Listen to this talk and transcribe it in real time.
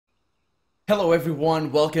Hello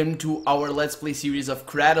everyone, welcome to our Let's Play series of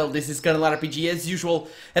Cradle. This is Cradle RPG as usual,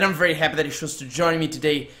 and I'm very happy that you chose to join me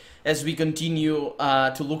today as we continue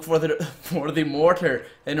to look for the mortar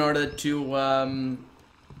in order to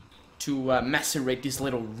macerate this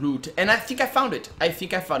little root. And I think I found it.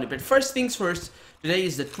 But first things first, today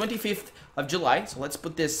is the 25th of July, so let's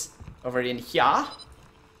put this over in here.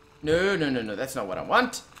 No, that's not what I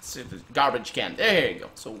want. It's a garbage can. There you go.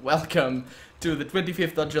 So welcome to the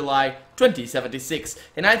 25th of July, 2076.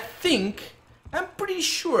 And I'm pretty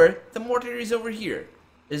sure the mortar is over here.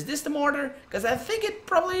 Is this the mortar? Because I think it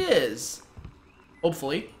probably is.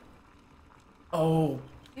 Hopefully. Oh,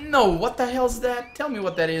 no. What the hell's that? Tell me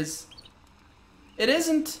what that is. It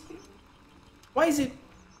isn't. Why is it?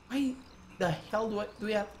 Why the hell do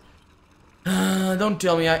we have? Don't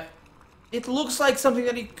tell me It looks like something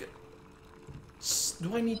that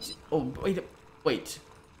do I need to... Oh, wait.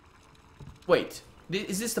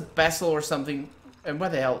 Is this the pestle or something? And where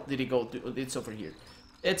the hell did it go? It's over here.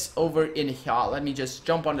 It's over in here. Let me just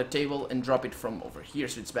jump on the table and drop it from over here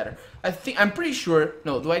so it's better. I'm pretty sure...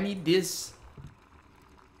 No, do I need this?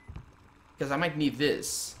 Because I might need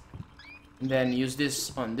this. And then use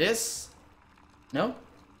this on this. No?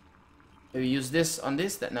 Maybe use this on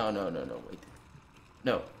this? No, wait.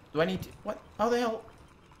 No. Do I need to... What? How the hell?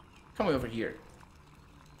 Come over here.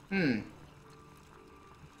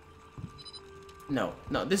 No,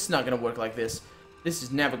 this is not gonna work like this. This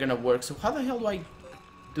is never gonna work. So how the hell do I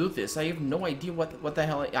do this? I have no idea what the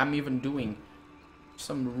hell I'm even doing.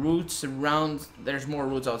 Some roots around. There's more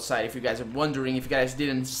roots outside if you guys are wondering, if you guys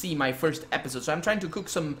didn't see my first episode. So I'm trying to cook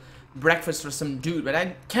some breakfast for some dude, but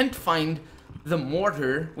I can't find the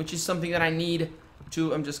mortar, which is something that I need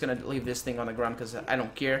to... I'm just gonna leave this thing on the ground because I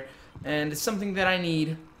don't care. And it's something that I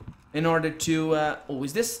need in order to... oh,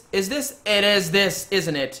 is this? It is this,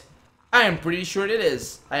 isn't it? I am pretty sure it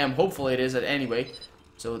is. I am hopeful it is anyway.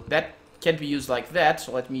 So that can't be used like that.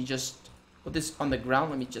 So let me just put this on the ground.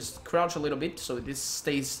 Let me just crouch a little bit so this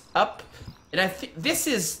stays up. And I think this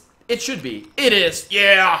is... It should be. It is.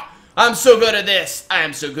 Yeah! I'm so good at this. I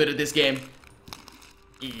am so good at this game.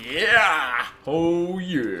 Yeah! Oh,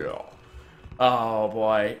 yeah. Oh,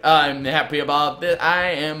 boy. I'm happy about this. I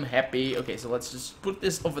am happy. Okay, so let's just put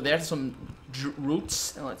this over there. Some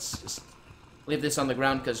roots. And let's just... leave this on the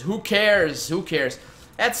ground, because who cares? Who cares?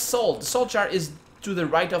 That's salt. The salt jar is to the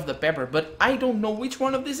right of the pepper, but I don't know which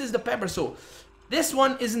one of this is the pepper, so this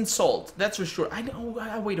one isn't salt. That's for sure. I know.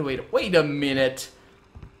 Wait a minute.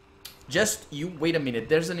 Just you wait a minute.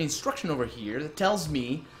 There's an instruction over here that tells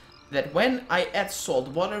me that when I add salt,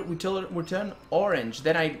 water will turn orange.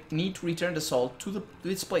 Then I need to return the salt to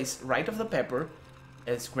its place, right of the pepper,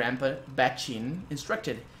 as Grandpa Batchin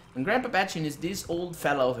instructed. And Grandpa Batchin is this old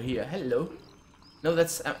fella over here. Hello. No,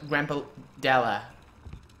 that's Grandpa Dalla.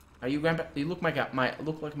 Are you Grandpa? You look like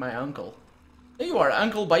my uncle. There you are,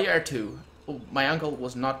 Uncle Bayartu. Oh, my uncle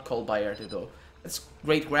was not called Bayartu though. That's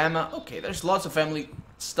great grandma. Okay, there's lots of family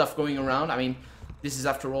stuff going around. I mean, this is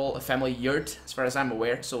after all a family yurt, as far as I'm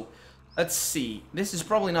aware. So, let's see. This is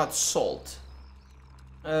probably not salt.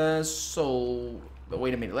 But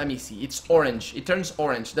wait a minute. Let me see. It's orange. It turns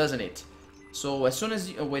orange, doesn't it? So as soon as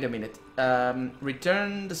you... Oh, wait a minute.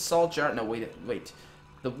 Return the salt jar. No, wait.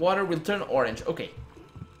 The water will turn orange. Okay.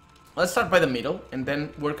 Let's start by the middle and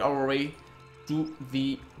then work our way to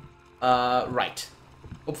the right.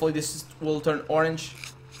 Hopefully this will turn orange.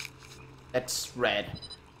 That's red.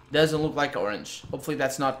 Doesn't look like orange. Hopefully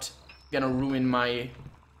that's not gonna ruin my...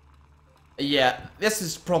 Yeah, this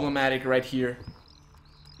is problematic right here.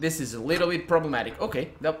 This is a little bit problematic. Okay,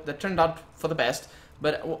 that turned out for the best.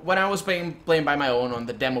 But when I was playing by my own on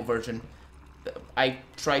the demo version, I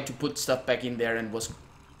tried to put stuff back in there and it was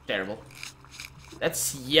terrible.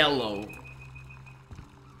 That's yellow.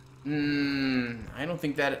 I don't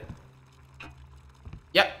think that...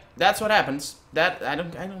 Yep, that's what happens.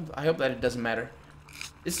 I hope that it doesn't matter.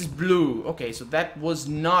 This is blue. Okay, so that was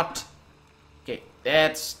not... Okay,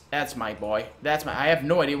 that's my boy. I have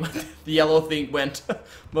no idea where the yellow thing went.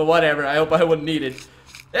 But whatever, I hope I wouldn't need it.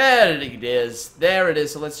 There it is. There it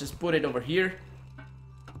is. So let's just put it over here.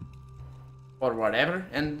 Or whatever.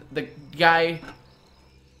 And the guy...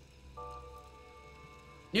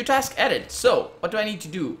 New task added. So, what do I need to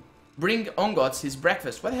do? Bring Ongots his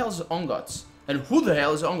breakfast. What the hell is Ongots? And who the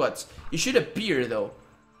hell is Ongots? He should appear, though.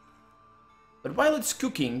 But while it's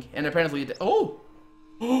cooking, and apparently... Oh!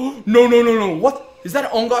 No. What? Is that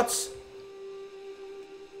Ongots?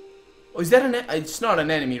 Oh, is that it's not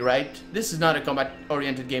an enemy, right? This is not a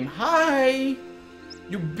combat-oriented game. Hi!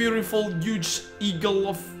 You beautiful, huge eagle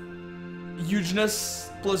of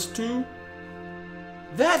hugeness +2.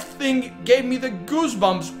 That thing gave me the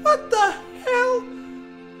goosebumps. What the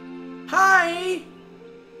Hi!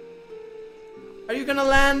 Are you gonna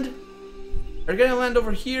land? Are you gonna land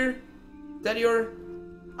over here? Is that your...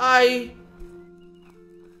 Hi!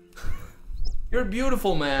 You're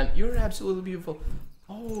beautiful, man. You're absolutely beautiful.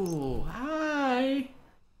 Oh, hi!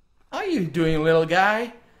 How are you doing, little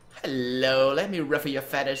guy? Hello, let me ruffle your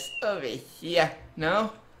feathers over here.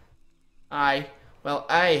 No? Hi. Well,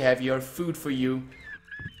 I have your food for you.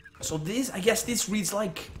 So this, I guess this reads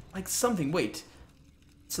like something. Wait.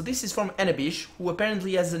 So this is from Enebish, who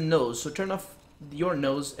apparently has a nose. So turn off your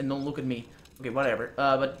nose and don't look at me. Okay, whatever.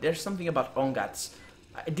 But there's something about Ongots.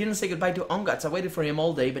 I didn't say goodbye to Ongots. I waited for him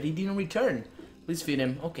all day, but he didn't return. Please feed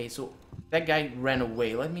him. Okay, so that guy ran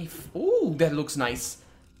away. Let me... Ooh, that looks nice.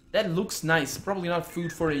 That looks nice. Probably not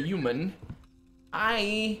food for a human. How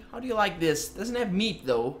do you like this? Doesn't have meat,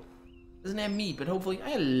 though. Doesn't have meat, but hopefully...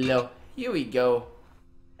 Hello. Here we go.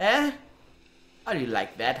 Eh? How do you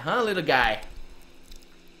like that, huh, little guy?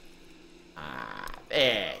 Ah,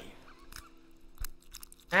 there.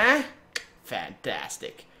 Huh?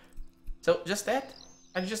 Fantastic. So, just that?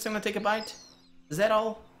 Are you just gonna take a bite? Is that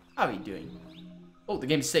all? How are you doing? Oh, the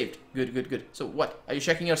game's saved. Good, good, good. So what? Are you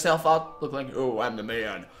checking yourself out? Look like, oh, I'm the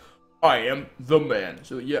man. I am the man.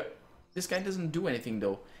 So yeah. This guy doesn't do anything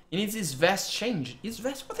though. He needs his vest changed. His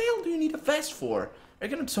vest? What the hell do you need a vest for? Are you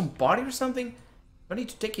gonna do some party or something? Do I need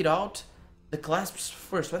to take it out? The clasps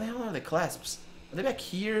first. What the hell are the clasps? Are they back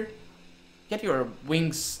here? Get your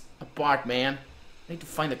wings apart, man. I need to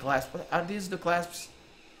find the clasps. What, are these the clasps?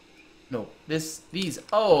 No. These.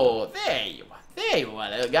 Oh, there you are. There you are,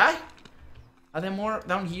 little guy. Are there more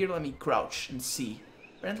down here? Let me crouch and see.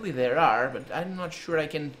 Apparently there are, but I'm not sure I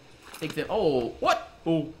can take them. Oh, what?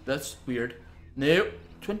 Oh, that's weird. No.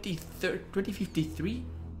 2053?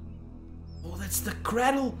 Oh, that's the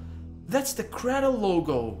Cradle. That's the Cradle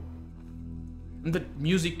logo. And the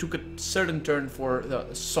music took a certain turn for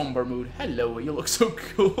the somber mood. Hello, you look so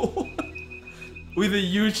cool. With a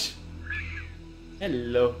huge...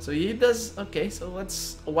 Hello. So he does... Okay, so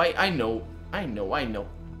let's... Why? I know. I've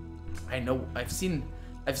seen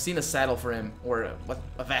a saddle for him, or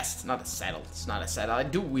a vest, not a saddle. It's not a saddle. I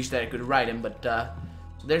do wish that I could ride him, but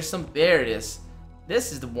there's some. There it is.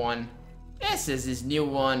 This is the one. This is his new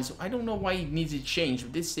one. So I don't know why he needs to change.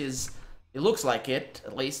 But this is. It looks like it.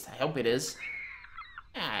 At least I hope it is.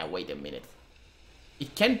 Ah, wait a minute.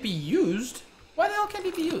 It can't be used. Why the hell can't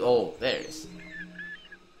it be used? Oh, there it is.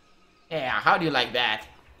 Yeah, how do you like that?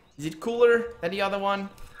 Is it cooler than the other one?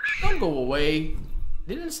 Don't go away.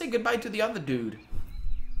 Didn't say goodbye to the other dude.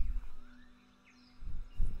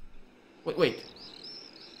 Wait.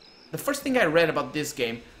 The first thing I read about this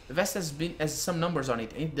game, the vest has some numbers on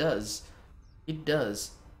it. It does. It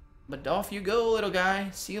does. But off you go, little guy.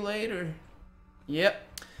 See you later. Yep.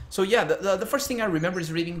 So yeah, the first thing I remember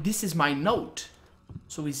is reading, this is my note.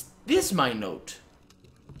 So is this my note?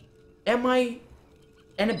 Am I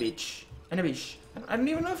Enebish? I don't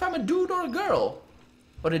even know if I'm a dude or a girl.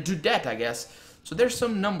 Or a dudette, I guess. So there's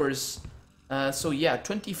some numbers. So yeah,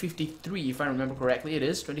 2053, if I remember correctly, it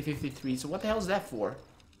is 2053. So what the hell is that for?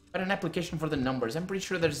 Got an application for the numbers. I'm pretty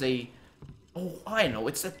sure there's a... Oh, I know,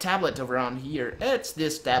 it's a tablet around here. It's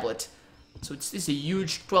this tablet. So it's a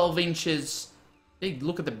huge 12 inches. Hey,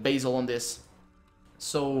 look at the bezel on this.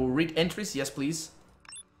 So read entries, yes please.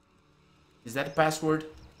 Is that the password?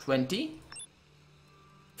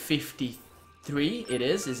 2053, it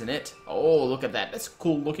is, isn't it? Oh, look at that. That's a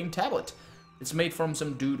cool looking tablet. It's made from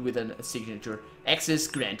some dude with a signature. Access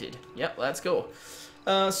granted. Yep, let's go.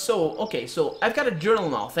 Okay, so I've got a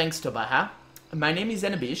journal now, thanks to Baha. My name is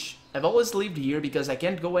Enebish. I've always lived here because I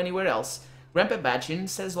can't go anywhere else. Grandpa Bachin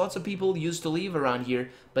says lots of people used to live around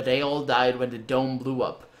here, but they all died when the dome blew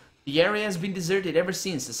up. The area has been deserted ever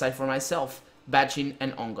since, aside from myself, Bachin,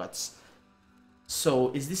 and Ongots.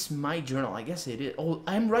 So, is this my journal? I guess it is. Oh,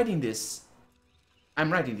 I'm writing this.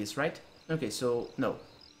 I'm writing this, right? Okay, so, no.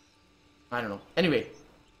 I don't know. Anyway,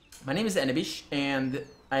 my name is Enebish, and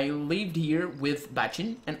I lived here with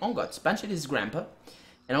Bachin and Ongots. Bachin is grandpa,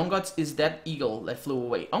 and Ongots is that eagle that flew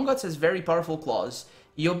away. Ongots has very powerful claws.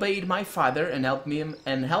 He obeyed my father and helped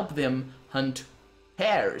them hunt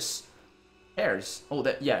hares. Hares. Oh,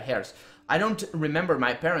 hares. I don't remember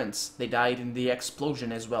my parents. They died in the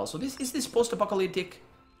explosion as well. So is this post-apocalyptic?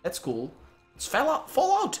 That's cool. It's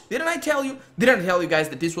Fallout. Didn't I tell you? Didn't I tell you guys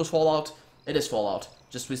that this was Fallout? It is Fallout.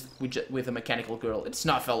 Just with a mechanical girl. It's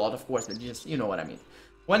not Fallout, of course, but just, you know what I mean.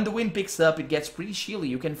 When the wind picks up, it gets pretty chilly.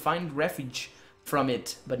 You can find refuge from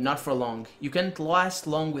it, but not for long. You can't last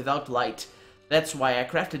long without light. That's why I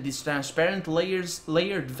crafted this transparent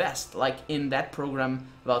layered vest, like in that program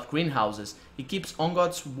about greenhouses. It keeps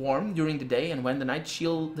Ongots warm during the day, and when the night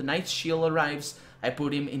chill arrives, I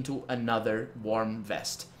put him into another warm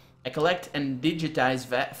vest. I collect and digitize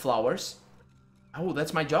flowers. Oh,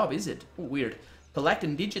 that's my job, is it? Oh, weird. Collect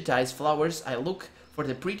and digitize flowers. I look for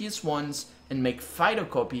the prettiest ones and make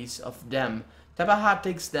photocopies of them. Tabaha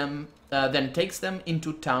then takes them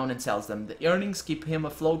into town and sells them. The earnings keep him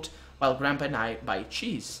afloat while Grandpa and I buy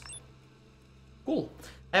cheese. Cool.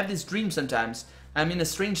 I have this dream sometimes. I'm in a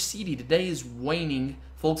strange city. The day is waning.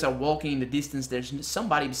 Folks are walking in the distance. There's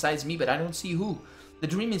somebody besides me, but I don't see who. The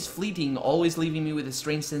dream is fleeting, always leaving me with a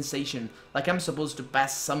strange sensation, like I'm supposed to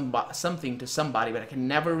pass something to somebody, but I can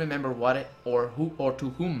never remember what or who or to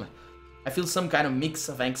whom. I feel some kind of mix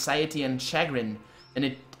of anxiety and chagrin,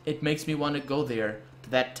 and it makes me want to go there, to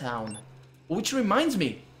that town. Which reminds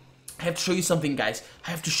me, I have to show you something, guys. I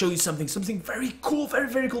have to show you something very cool,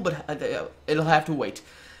 very cool, but it'll have to wait.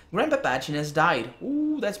 Grandpa Badgen has died.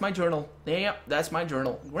 Ooh, that's my journal. Yeah, that's my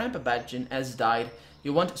journal. Grandpa Badgen has died.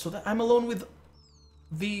 You want so that I'm alone with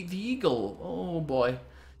the eagle. Oh boy.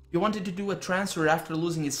 You wanted to do a transfer after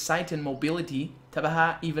losing his sight and mobility.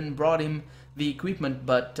 Tabaha even brought him the equipment,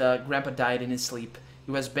 but Grandpa died in his sleep.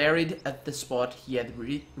 He was buried at the spot he had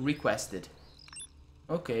requested.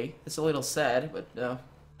 Okay, it's a little sad, but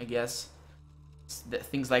I guess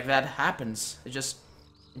things like that happens. It's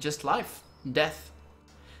just life, death.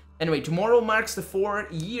 Anyway, tomorrow marks the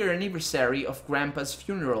 4-year anniversary of Grandpa's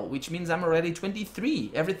funeral, which means I'm already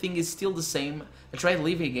 23. Everything is still the same. I tried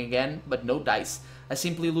living again, but no dice. I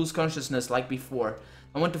simply lose consciousness like before.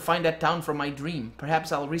 I want to find that town from my dream.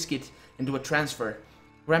 Perhaps I'll risk it and do a transfer.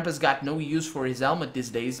 Grandpa's got no use for his helmet these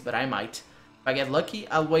days, but I might. If I get lucky,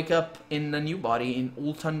 I'll wake up in a new body in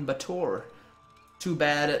Ultan Bator. Too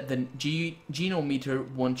bad the genometer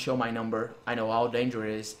won't show my number. I know how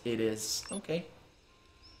dangerous it is. Okay.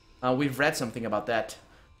 We've read something about that.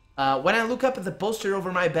 When I look up at the poster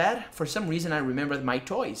over my bed, for some reason I remembered my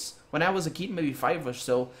toys. When I was a kid, maybe 5 or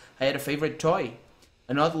so, I had a favorite toy.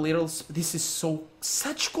 Another little... This is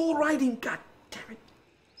such cool writing, god damn it.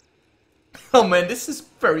 Oh man, this is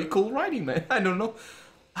very cool writing, man. I don't know.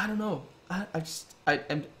 No,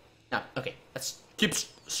 okay, let's keep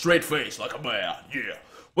straight face like a man, yeah.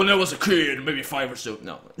 When I was a kid, maybe 5 or so.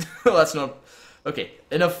 No, that's not... Okay,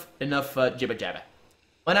 enough jibba jabba.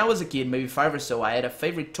 When I was a kid, maybe 5 or so, I had a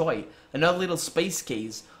favorite toy, another little space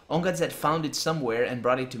case. Ongots had found it somewhere and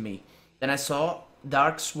brought it to me. Then I saw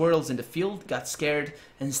dark swirls in the field, got scared,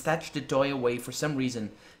 and stashed the toy away for some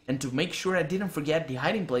reason. And to make sure I didn't forget the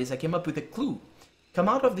hiding place, I came up with a clue. Come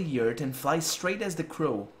out of the yurt and fly straight as the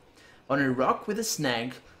crow. On a rock with a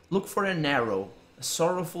snag, look for an arrow. A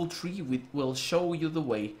sorrowful tree will show you the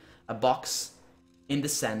way. A box in the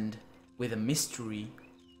sand with a mystery.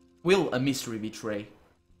 Will a mystery betray?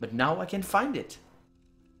 But now I can find it.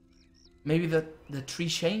 Maybe the tree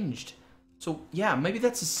changed. So yeah, maybe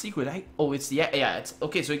that's a secret. It's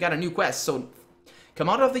okay. So you got a new quest. So come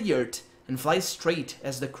out of the yurt and fly straight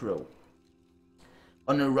as the crow.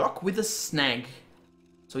 On a rock with a snag.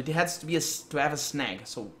 So it has to be to have a snag.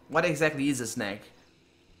 So what exactly is a snag?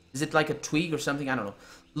 Is it like a twig or something? I don't know.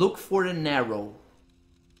 Look for an arrow.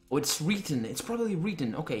 Oh, it's written. It's probably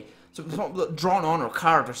written. Okay. So it's drawn on or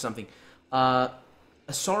carved or something. A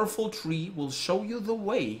sorrowful tree will show you the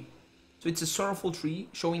way. So it's a sorrowful tree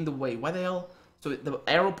showing the way. Why the hell? So the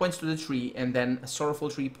arrow points to the tree, and then a sorrowful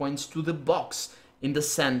tree points to the box in the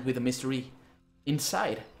sand with a mystery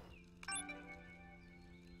inside.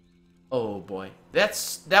 Oh boy,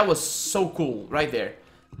 that was so cool right there.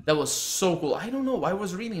 That was so cool. I don't know. I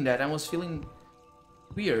was reading that. I was feeling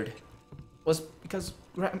weird. It was because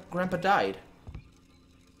Grandpa died.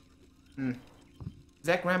 Is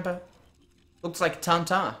that Grandpa? Looks like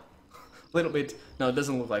Tanta. A little bit. No, it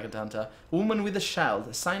doesn't look like a Tanta. Woman with a child.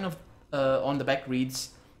 A sign of on the back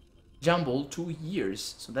reads Jumble 2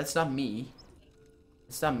 years. So that's not me.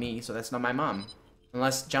 It's not me, so that's not my mom.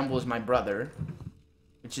 Unless Jumble is my brother.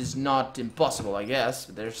 Which is not impossible, I guess.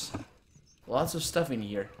 But there's lots of stuff in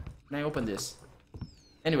here. Can I open this?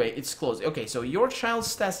 Anyway, it's closed. Okay, so your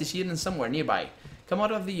child's stash is hidden somewhere nearby. Come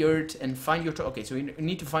out of the yurt and find your toy. Okay, so we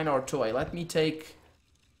need to find our toy. Let me take...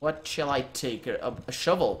 What shall I take? A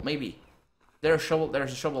shovel, maybe. There's a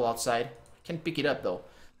shovel outside. I can't pick it up, though.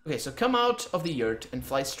 Okay, so come out of the yurt and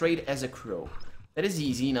fly straight as a crow. That is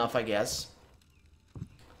easy enough, I guess.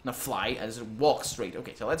 Not fly, as walk straight.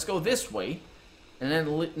 Okay, so let's go this way. And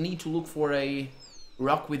then need to look for a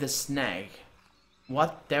rock with a snag.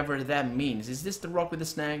 Whatever that means. Is this the rock with a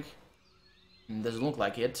snag? Doesn't look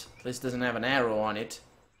like it. At least doesn't have an arrow on it.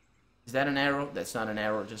 Is that an arrow? That's not an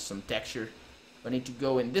arrow, just some texture. I need to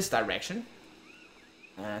go in this direction.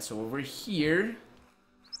 So over here,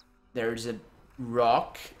 there's a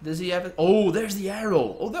rock. Does he have it? Oh, there's the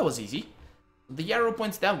arrow. Oh, that was easy. The arrow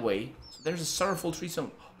points that way. So there's a sorrowful tree.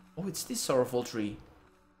 Oh, it's this sorrowful tree.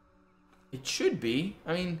 It should be.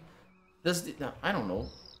 I mean, no, I don't know.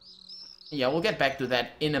 Yeah, we'll get back to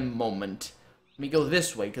that in a moment. Let me go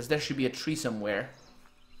this way, because there should be a tree somewhere.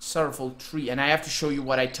 Sorrowful tree. And I have to show you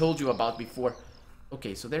what I told you about before.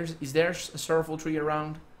 Okay, so is there a sorrowful tree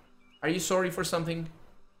around? Are you sorry for something?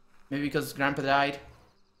 Maybe because Grandpa died?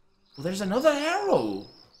 Well, there's another arrow!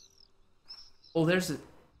 Oh, this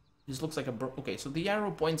looks like a okay, so the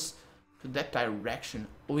arrow points to that direction.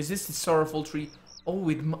 Oh, is this the sorrowful tree?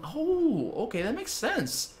 Oh, okay, that makes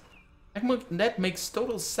sense. That makes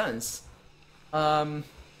total sense.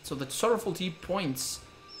 So the sorrowful tree points.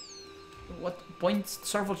 What points?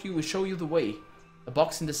 Sorrowful tree will show you the way. A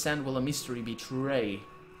box in the sand will a mystery betray.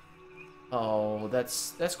 Oh,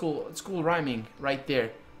 that's cool. It's cool rhyming right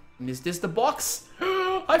there. And is this the box?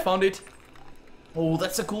 I found it. Oh,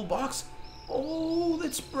 that's a cool box. Oh,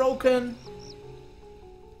 that's broken.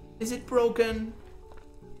 Is it broken?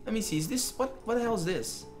 Let me see. Is this what the hell is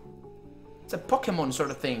this? It's a Pokemon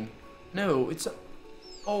sort of thing. No, it's a.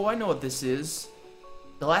 Oh, I know what this is.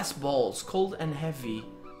 Glass balls, cold and heavy.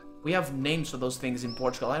 We have names for those things in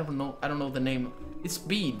Portugal. I don't know the name. It's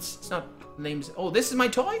beads. It's not names. Oh, this is my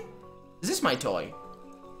toy? Is this my toy?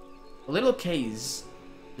 A little case.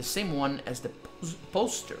 The same one as the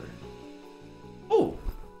poster. Oh,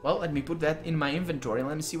 well, let me put that in my inventory.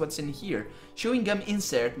 Let me see what's in here. Chewing gum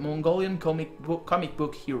insert. Mongolian comic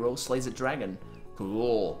book hero slays a dragon.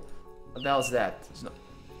 Cool. What the hell is that?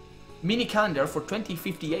 Mini calendar for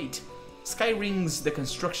 2058. Sky rings, the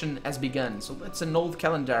construction has begun. So that's an old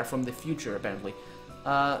calendar from the future, apparently.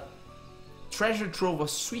 Treasure trove of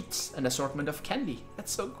sweets, an assortment of candy.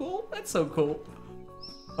 That's so cool. That's so cool.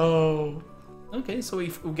 Oh. Okay, so we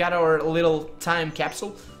got our little time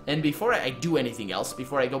capsule. And before I do anything else,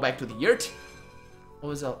 before I go back to the yurt... What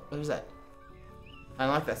was that? What was that? I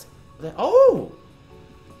like that. Oh!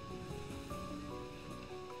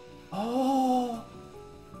 Oh!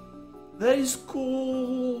 That is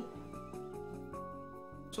cool!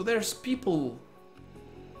 So there's people.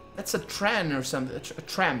 That's a tram or something. A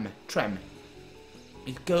tram.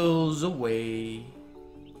 It goes away.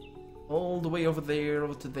 All the way over there,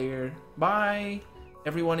 over to there. Bye,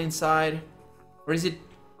 everyone inside. Or is it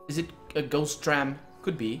a ghost tram?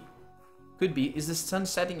 Could be. Could be. Is the sun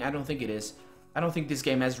setting? I don't think it is. I don't think this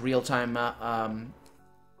game has real-time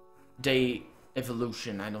day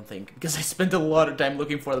evolution. I don't think, because I spent a lot of time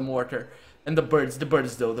looking for the mortar. And the birds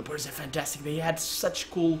though, the birds are fantastic. They add such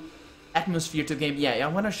cool atmosphere to the game. Yeah, I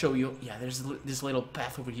want to show you. Yeah, there's this little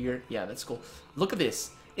path over here. Yeah, that's cool. Look at this.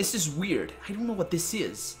 This is weird. I don't know what this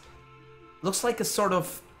is. Looks like a sort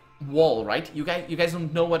of wall, right? You guys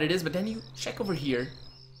don't know what it is, but then you check over here.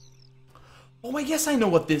 Oh, I guess I know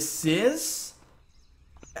what this is.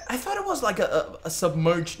 I thought it was like a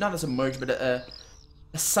submerged, not a submerged, but a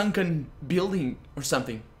sunken building or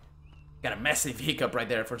something. Got a massive hiccup right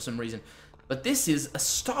there for some reason. But this is a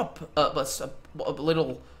stop, a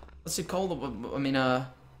little, what's it called? I mean,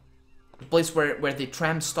 a place where the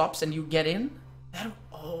tram stops and you get in.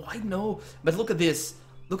 Oh, I know. But look at this.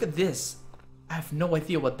 Look at this. I have no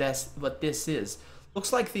idea what this is.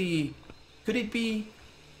 Looks like could it be?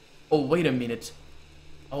 Oh, wait a minute.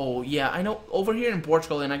 Oh, yeah, I know. Over here in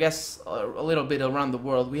Portugal, and I guess a little bit around the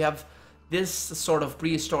world, we have this sort of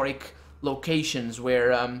prehistoric locations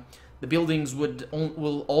where the buildings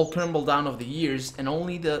will all crumble down over the years, and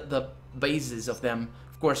only the bases of them,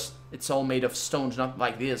 of course, it's all made of stones, not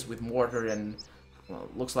like this with mortar and, well,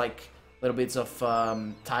 looks like little bits of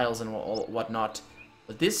tiles and whatnot.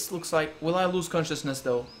 But this looks like, will I lose consciousness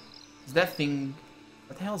though? Is that thing,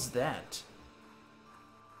 what the hell is that?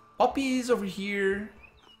 Poppies over here.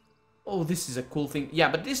 Oh, this is a cool thing.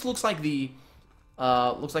 Yeah, but this looks like the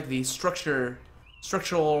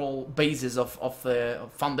structural basis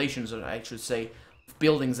of foundations, I should say, of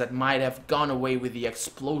buildings that might have gone away with the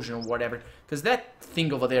explosion or whatever. Because that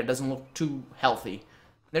thing over there doesn't look too healthy.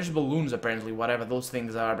 There's balloons apparently, whatever those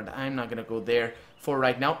things are, but I'm not gonna go there for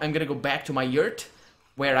right now. I'm gonna go back to my yurt,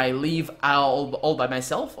 where I leave all by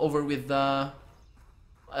myself, over with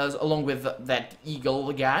along with that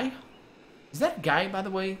eagle guy. Is that guy, by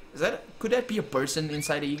the way? Could that be a person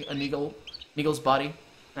inside an eagle's body?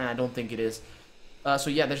 I don't think it is. So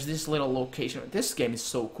yeah, there's this little location. This game is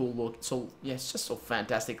so cool. So yeah, it's just so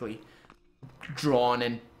fantastically drawn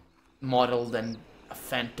and modeled and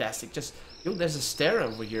fantastic. Just yo, there's a stair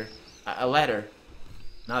over here, a ladder,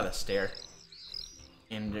 not a stair.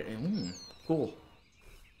 And cool.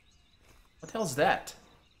 What the hell's that?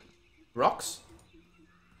 Rocks?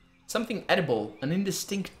 Something edible, an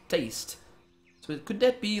indistinct taste. So could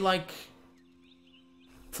that be like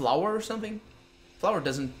flour or something? Flour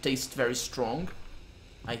doesn't taste very strong.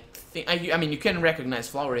 I think, I mean, you can recognize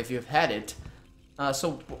flour if you've had it.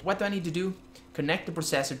 So what do I need to do? Connect the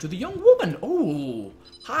processor to the young woman. Oh,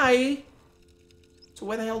 hi. So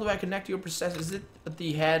where the hell do I connect your processor? Is it at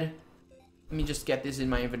the head? Let me just get this in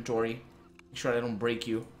my inventory. Make sure I don't break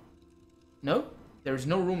you. No? There's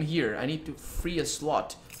no room here. I need to free a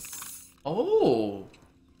slot. Oh.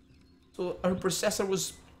 So our processor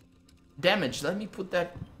was damaged. Let me put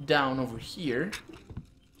that down over here.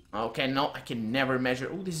 Okay, no, I can never measure.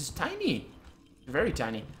 Oh, this is tiny. Very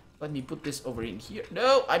tiny. Let me put this over in here.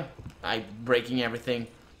 No, I'm breaking everything.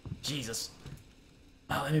 Jesus.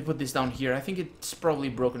 Let me put this down here. I think it's probably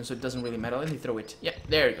broken, so it doesn't really matter. Let me throw it. Yeah,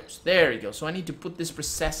 there it goes. There it goes. So I need to put this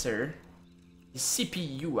processor, the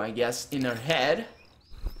CPU, I guess, in her head.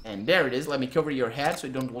 And there it is. Let me cover your head so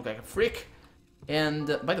you don't look like a freak.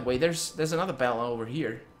 And by the way, there's another panel over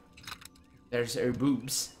here. There's her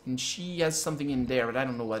boobs, and she has something in there, but I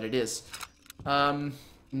don't know what it is. And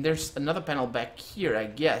there's another panel back here, I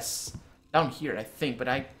guess. Down here, I think, but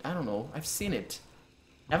I don't know. I've seen it.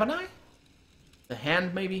 Haven't I? The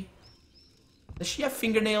hand, maybe? Does she have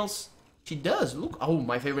fingernails? She does. Look. Oh,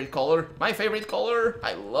 my favorite color. My favorite color.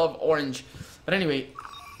 I love orange. But anyway.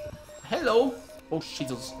 Hello. Oh,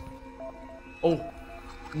 Jesus. Oh.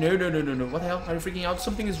 No, no, no, no, no. What the hell? Are you freaking out?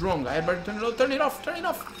 Something is wrong. I had better turn it off. Turn it off. Turn it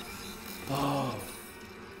off. Oh.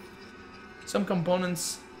 Some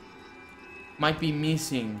components might be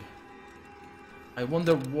missing. I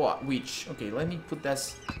wonder what, which. Okay, let me put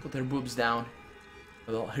her boobs down.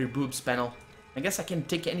 Well, her boobs panel. I guess I can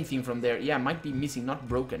take anything from there. Yeah, might be missing, not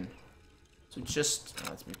broken. So just,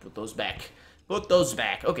 let me put those back. Put those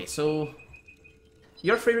back. Okay, so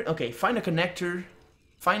your favorite. Okay, find a connector.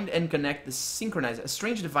 Find and connect the synchronizer. A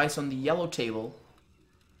strange device on the yellow table.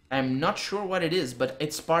 I'm not sure what it is, but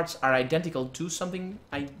its parts are identical to something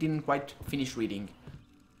I didn't quite finish reading.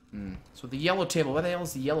 So the yellow table. What the hell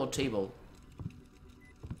is the yellow table?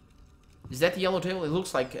 Is that the yellow table? It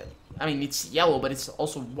looks like. I mean, it's yellow, but it's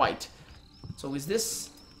also white. So is this?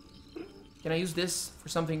 Can I use this for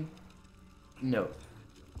something? No.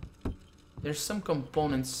 There's some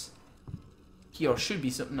components here, or should be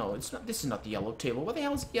some. No, it's not. This is not the yellow table. What the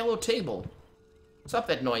hell is the yellow table? Stop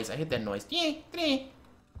that noise! I hate that noise.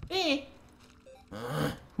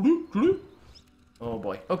 Oh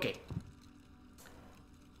boy. Okay.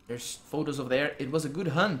 There's photos over there. It was a good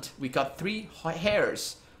hunt. We got 3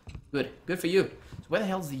 hairs. Good. Good for you. So where the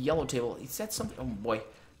hell is the yellow table? It said something. Oh boy.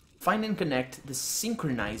 Find and connect the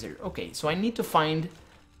synchronizer. Okay, so I need to find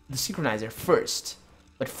the synchronizer first.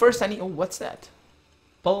 But first I need... Oh, what's that?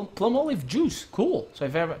 Plum olive juice. Cool. So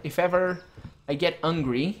if ever I get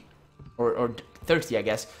hungry or thirsty, I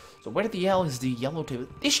guess. So where the hell is the yellow table?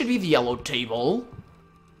 This should be the yellow table.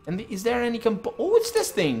 And is there any Oh, it's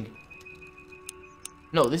this thing.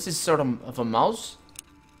 No, this is sort of a mouse.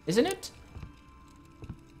 Isn't it?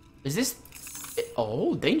 Is this...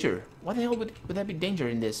 Oh, danger. What the hell would that be danger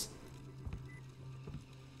in this?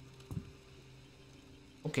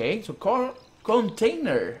 Okay, so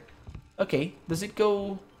container. Okay, does it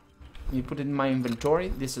go... Let me put it in my inventory.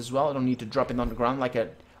 This as well. I don't need to drop it on the ground like a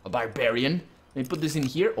barbarian. Let me put this in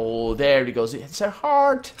here. Oh, there it goes. It's her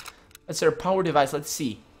heart. That's her power device. Let's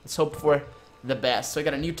see. Let's hope for the best. So I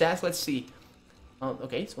got a new task. Let's see.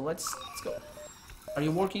 Okay, so let's go. Are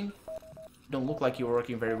you working? You don't look like you're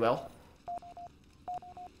working very well.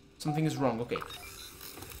 Something is wrong. Okay.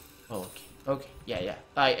 Oh, okay. Okay. Yeah.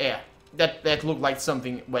 Yeah. That looked like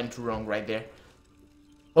something went wrong right there.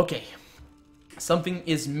 Okay. Something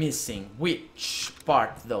is missing. Which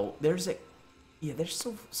part though? There's a... Yeah, there's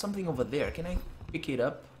something over there. Can I pick it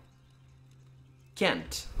up?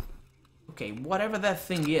 Can't. Okay, whatever that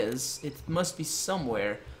thing is, it must be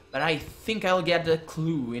somewhere. But I think I'll get a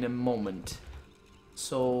clue in a moment.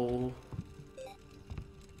 So...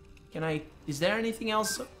 Can I... Is there anything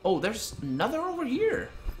else? Oh, there's another over here.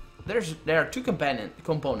 There are 2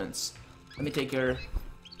 components. Let me take your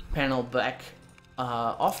panel back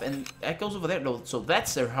off, and that goes over there. No, so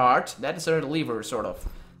that's her heart. That is her liver, sort of.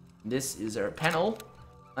 This is her panel.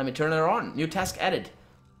 Let me turn her on. New task added.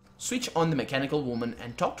 Switch on the mechanical woman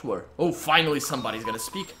and talk to her. Oh, finally somebody's gonna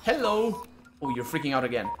speak. Hello. Oh, you're freaking out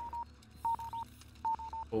again.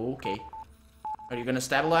 Okay. Are you gonna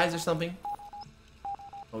stabilize or something?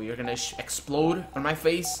 Oh, you're gonna explode on my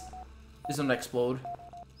face? This doesn't explode.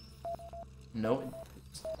 No.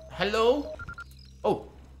 Hello? Oh.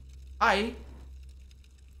 Hi.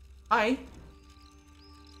 Hi.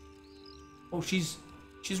 Oh, she's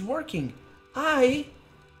working. Hi.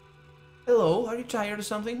 Hello, are you tired or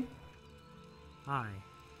something? Hi.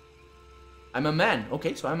 I'm a man.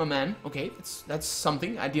 Okay, so I'm a man. Okay, that's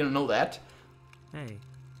something. I didn't know that. Hey.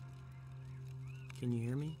 Can you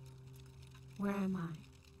hear me? Where am I?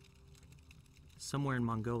 Somewhere in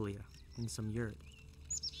Mongolia, in some yurt.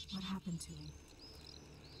 What happened to me?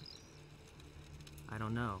 I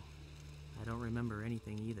don't know. I don't remember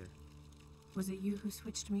anything either. Was it you who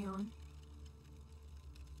switched me on?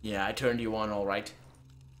 Yeah, I turned you on all right.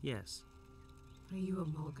 Yes. Are you a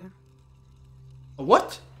Mulgar? A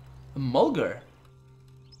what? A mulgar?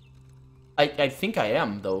 I think I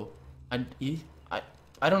am though. I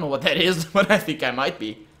don't know what that is, but I think I might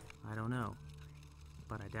be. I don't know.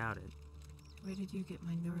 But I doubt it. Where did you get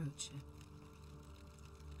my neurochip?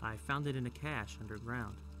 I found it in a cache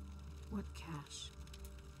underground. What cache?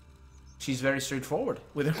 She's very straightforward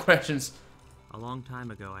with her questions. A long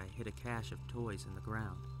time ago, I hid a cache of toys in the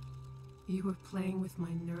ground. You were playing with my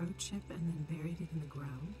neurochip and then buried it in the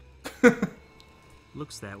ground?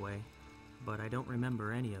 Looks that way, but I don't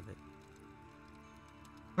remember any of it.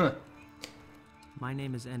 Huh. My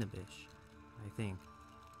name is Enibish, I think.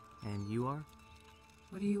 And you are?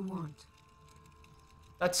 What do you want?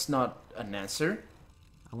 That's not an answer.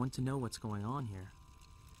 I want to know what's going on here.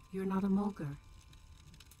 You're not a Mulgar.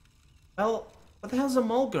 Well, what the hell's a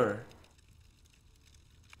mulgar?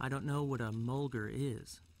 I don't know what a mulgar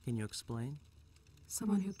is. Can you explain?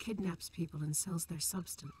 Someone who kidnaps people and sells their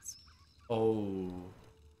substance. Oh,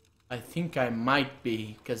 I think I might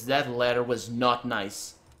be, because that letter was not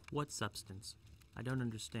nice. What substance? I don't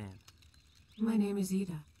understand. My name is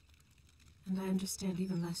Ida, and I understand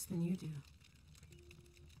even less than you do.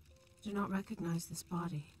 Do not recognize this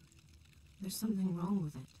body. There's something wrong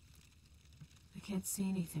with it. I can't see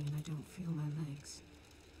anything and I don't feel my legs.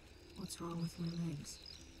 What's wrong with my legs?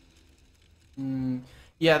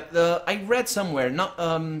 Yeah, I read somewhere, not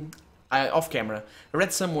off camera. I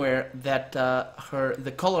read somewhere that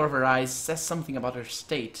the color of her eyes says something about her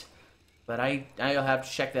state, but I'll have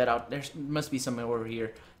to check that out. There must be somewhere over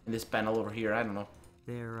here in this panel over here. I don't know.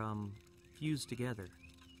 They're, fused together.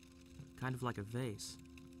 Kind of like a vase.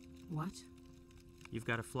 What? You've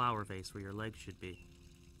got a flower vase where your legs should be.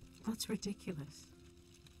 That's ridiculous.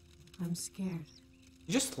 I'm scared.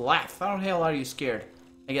 You just laugh. How the hell are you scared?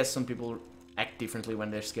 I guess some people act differently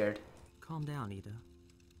when they're scared. Calm down, Ida.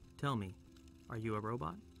 Tell me, are you a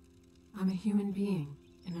robot? I'm a human being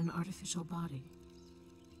in an artificial body.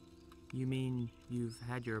 You mean you've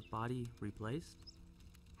had your body replaced?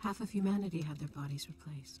 Half of humanity had their bodies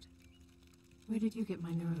replaced. Where did you get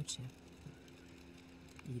my neurochip?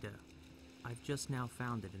 Ida, I've just now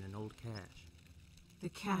found it in an old cache. The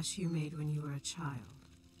cache you made when you were a child.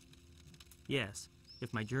 Yes,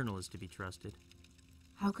 if my journal is to be trusted.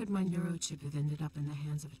 How could my neurochip have ended up in the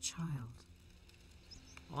hands of a child?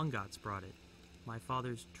 Ongots brought it. My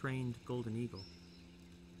father's trained golden eagle.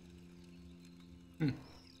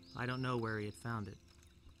 I don't know where he had found it.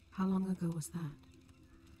 How long ago was that?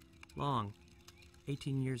 Long.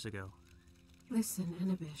 18 years ago. Listen,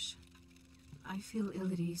 Enibish. I feel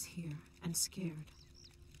ill at ease here and scared.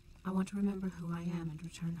 I want to remember who I am and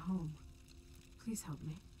return home. Please help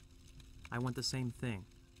me. I want the same thing.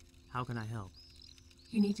 How can I help?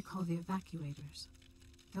 You need to call the evacuators.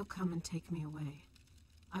 They'll come and take me away.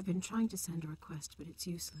 I've been trying to send a request, but it's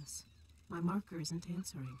useless. My marker isn't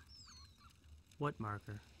answering. What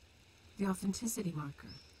marker? The authenticity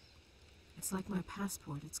marker. It's like my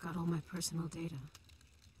passport. It's got all my personal data.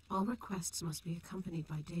 All requests must be accompanied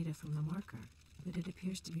by data from the marker, but it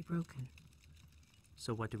appears to be broken.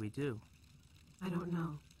 So what do we do? I don't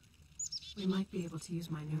know. We might be able to use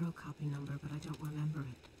my neurocopy number, but I don't remember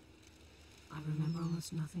it. I remember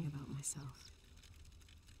almost nothing about myself.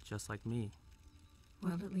 Just like me.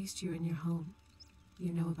 Well, at least you're in your home.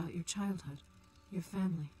 You know about your childhood, your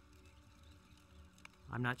family.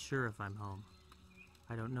 I'm not sure if I'm home.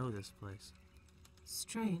 I don't know this place.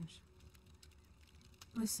 Strange.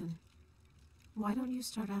 Listen, why don't you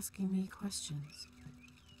start asking me questions?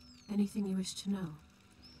 Anything you wish to know.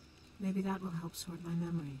 Maybe that will help sort my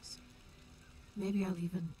memories. Maybe I'll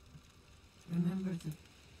even remember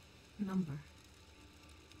the number.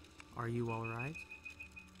 Are you all right?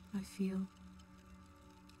 I feel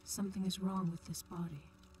something is wrong with this body.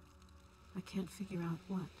 I can't figure out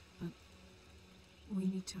what, but we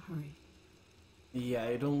need to hurry. Yeah,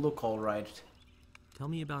 you don't look all right. Tell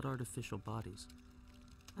me about artificial bodies.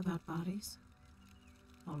 About bodies?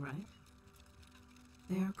 All right.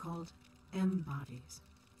 They are called M-bodies.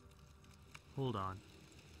 Hold on.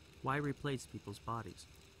 Why replace people's bodies?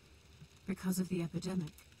 Because of the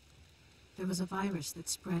epidemic. There was a virus that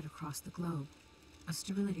spread across the globe. A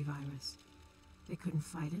sterility virus. They couldn't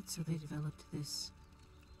fight it, so they developed this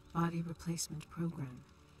body replacement program,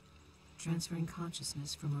 transferring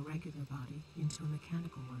consciousness from a regular body into a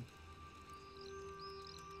mechanical one.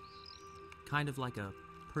 Kind of like a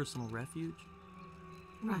personal refuge?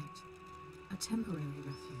 Right. A temporary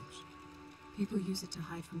refuge. People use it to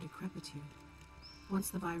hide from decrepitude. Once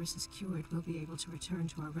the virus is cured, we'll be able to return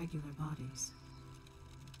to our regular bodies.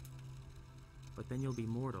 But then you'll be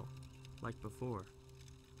mortal, like before.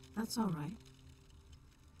 That's all right.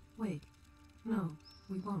 Wait. No,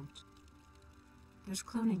 we won't. There's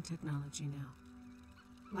cloning technology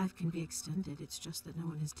now. Life can be extended, it's just that no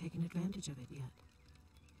one has taken advantage of it yet.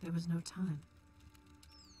 There was no time.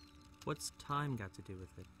 What's time got to do with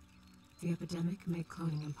it? The epidemic made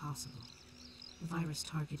cloning impossible. The virus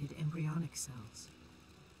targeted embryonic cells.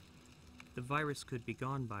 The virus could be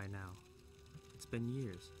gone by now. It's been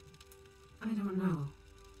years. I don't know.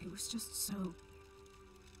 It was just so...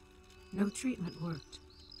 No treatment worked.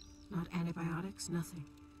 Not antibiotics, nothing.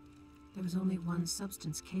 There was only one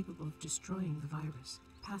substance capable of destroying the virus,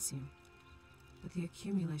 Passium. But the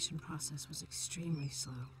accumulation process was extremely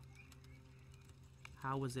slow.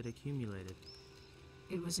 How was it accumulated?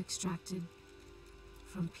 It was extracted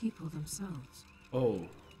from people themselves. Oh.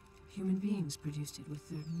 Human beings produced it with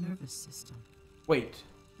their nervous system. Wait.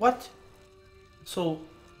 What? So,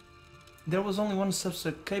 there was only one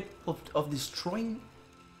substance capable of destroying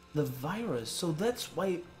the virus, so that's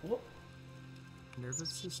why... What? Nervous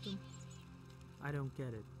system? I don't get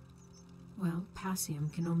it. Well,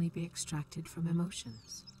 Passium can only be extracted from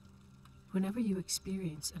emotions. Whenever you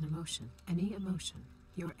experience an emotion, any emotion,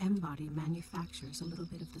 your M-body manufactures a little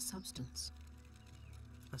bit of the substance.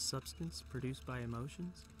 A substance produced by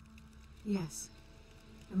emotions? Yes.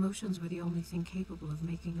 Emotions were the only thing capable of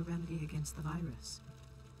making a remedy against the virus.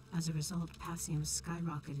 As a result, Passium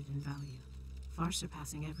skyrocketed in value, far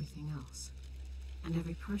surpassing everything else. And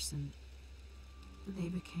every person, they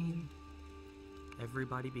became...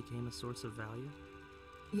 Everybody became a source of value?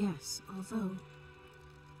 Yes, although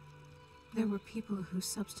there were people whose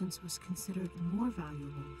substance was considered more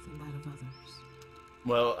valuable than that of others.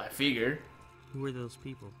 Well, I figure. Who were those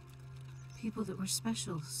people? People that were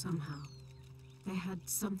special somehow. They had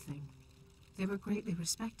something. They were greatly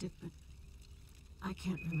respected, but I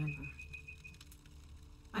can't remember.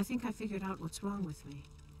 I think I figured out what's wrong with me.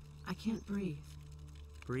 I can't breathe.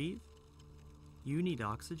 Breathe? You need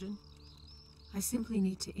oxygen? I simply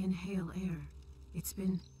need to inhale air. It's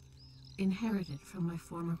been inherited from my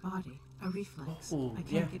former body, a reflex. Oh, I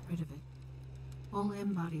can't yeah. get rid of it. All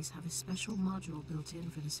M-bodies have a special module built in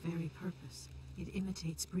for this very purpose. It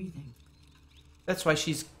imitates breathing. That's why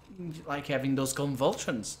she's like having those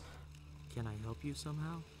convulsions. Can I help you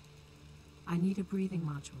somehow? I need a breathing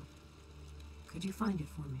module. Could you find it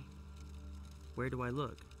for me? Where do I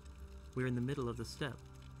look? We're in the middle of the steppe.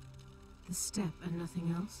 The steppe and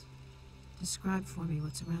nothing else? Describe for me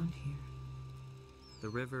what's around here. The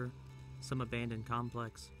river, some abandoned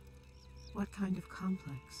complex, What kind of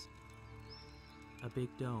complex? a big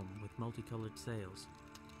dome with multicolored sails.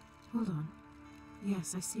 Hold on.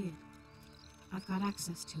 Yes, I see it. I've got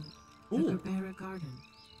access to it. The Ooh. Berbera Garden.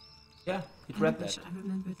 Yeah, you'd I read wish that. I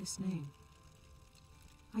remember this name.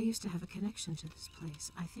 I used to have a connection to this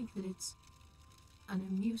place. I think that it's an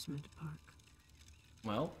amusement park.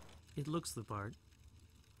 Well, It looks the part.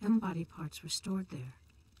 M-body parts were stored there,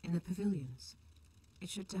 in the pavilions. It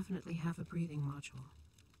should definitely have a breathing module.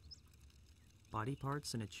 Body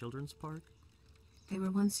parts in a children's park? They were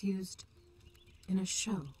once used in a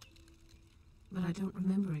show, but I don't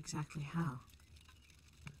remember exactly how.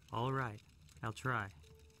 All right, I'll try.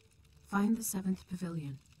 Find the 7th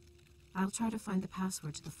pavilion. I'll try to find the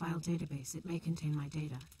password to the file database. It may contain my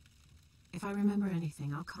data. If I remember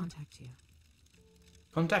anything, I'll contact you.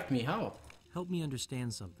 contact me, how? Help me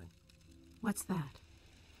understand something. What's that?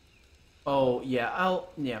 Oh, yeah,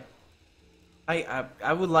 yeah.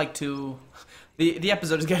 I would like to... The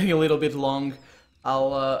episode is getting a little bit long.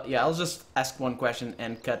 I'll just ask one question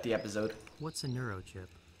and cut the episode. What's a neurochip?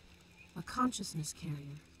 A consciousness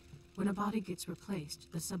carrier. When a body gets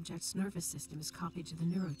replaced, the subject's nervous system is copied to the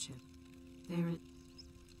neurochip. There it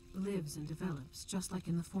lives and develops, just like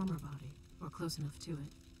in the former body, or close enough to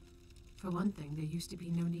it. For one thing, there used to be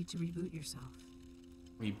no need to reboot yourself.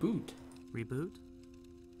 Reboot? Reboot?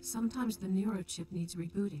 Sometimes the neurochip needs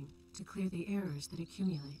rebooting to clear the errors that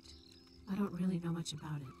accumulate. I don't really know much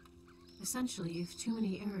about it. Essentially, if too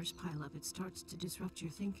many errors pile up, it starts to disrupt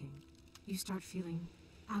your thinking. You start feeling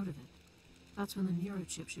out of it. That's when the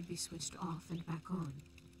neurochip should be switched off and back on.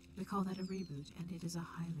 We call that a reboot, and it is a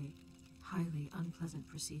highly, highly unpleasant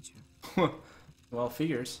procedure. Well,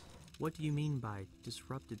 figures. What do you mean by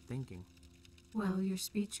disrupted thinking? Well, your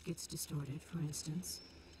speech gets distorted, for instance.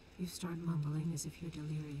 You start mumbling as if you're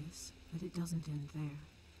delirious, but it doesn't end there.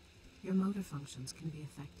 Your motor functions can be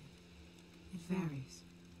affected. It varies.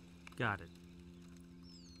 Got it.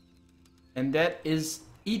 And that is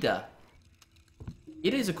Ida.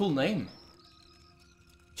 Ida is a cool name.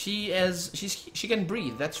 She can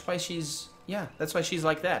breathe. That's why she's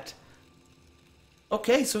like that.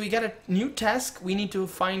 Okay, so we got a new task. We need to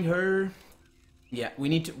find her. Yeah, we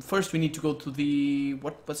need to go to the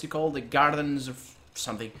what's it called? The gardens or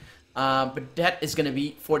something. But that is gonna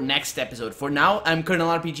be for next episode. For now, I'm Colonel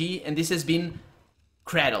RPG, and this has been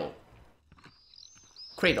Cradle.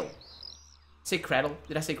 Cradle. Say Cradle?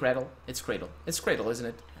 Did I say Cradle? It's Cradle. It's Cradle, isn't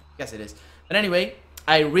it? Yes, it is. But anyway,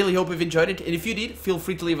 I really hope you've enjoyed it, and if you did, feel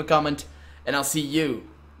free to leave a comment, and I'll see you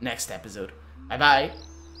next episode. Bye bye.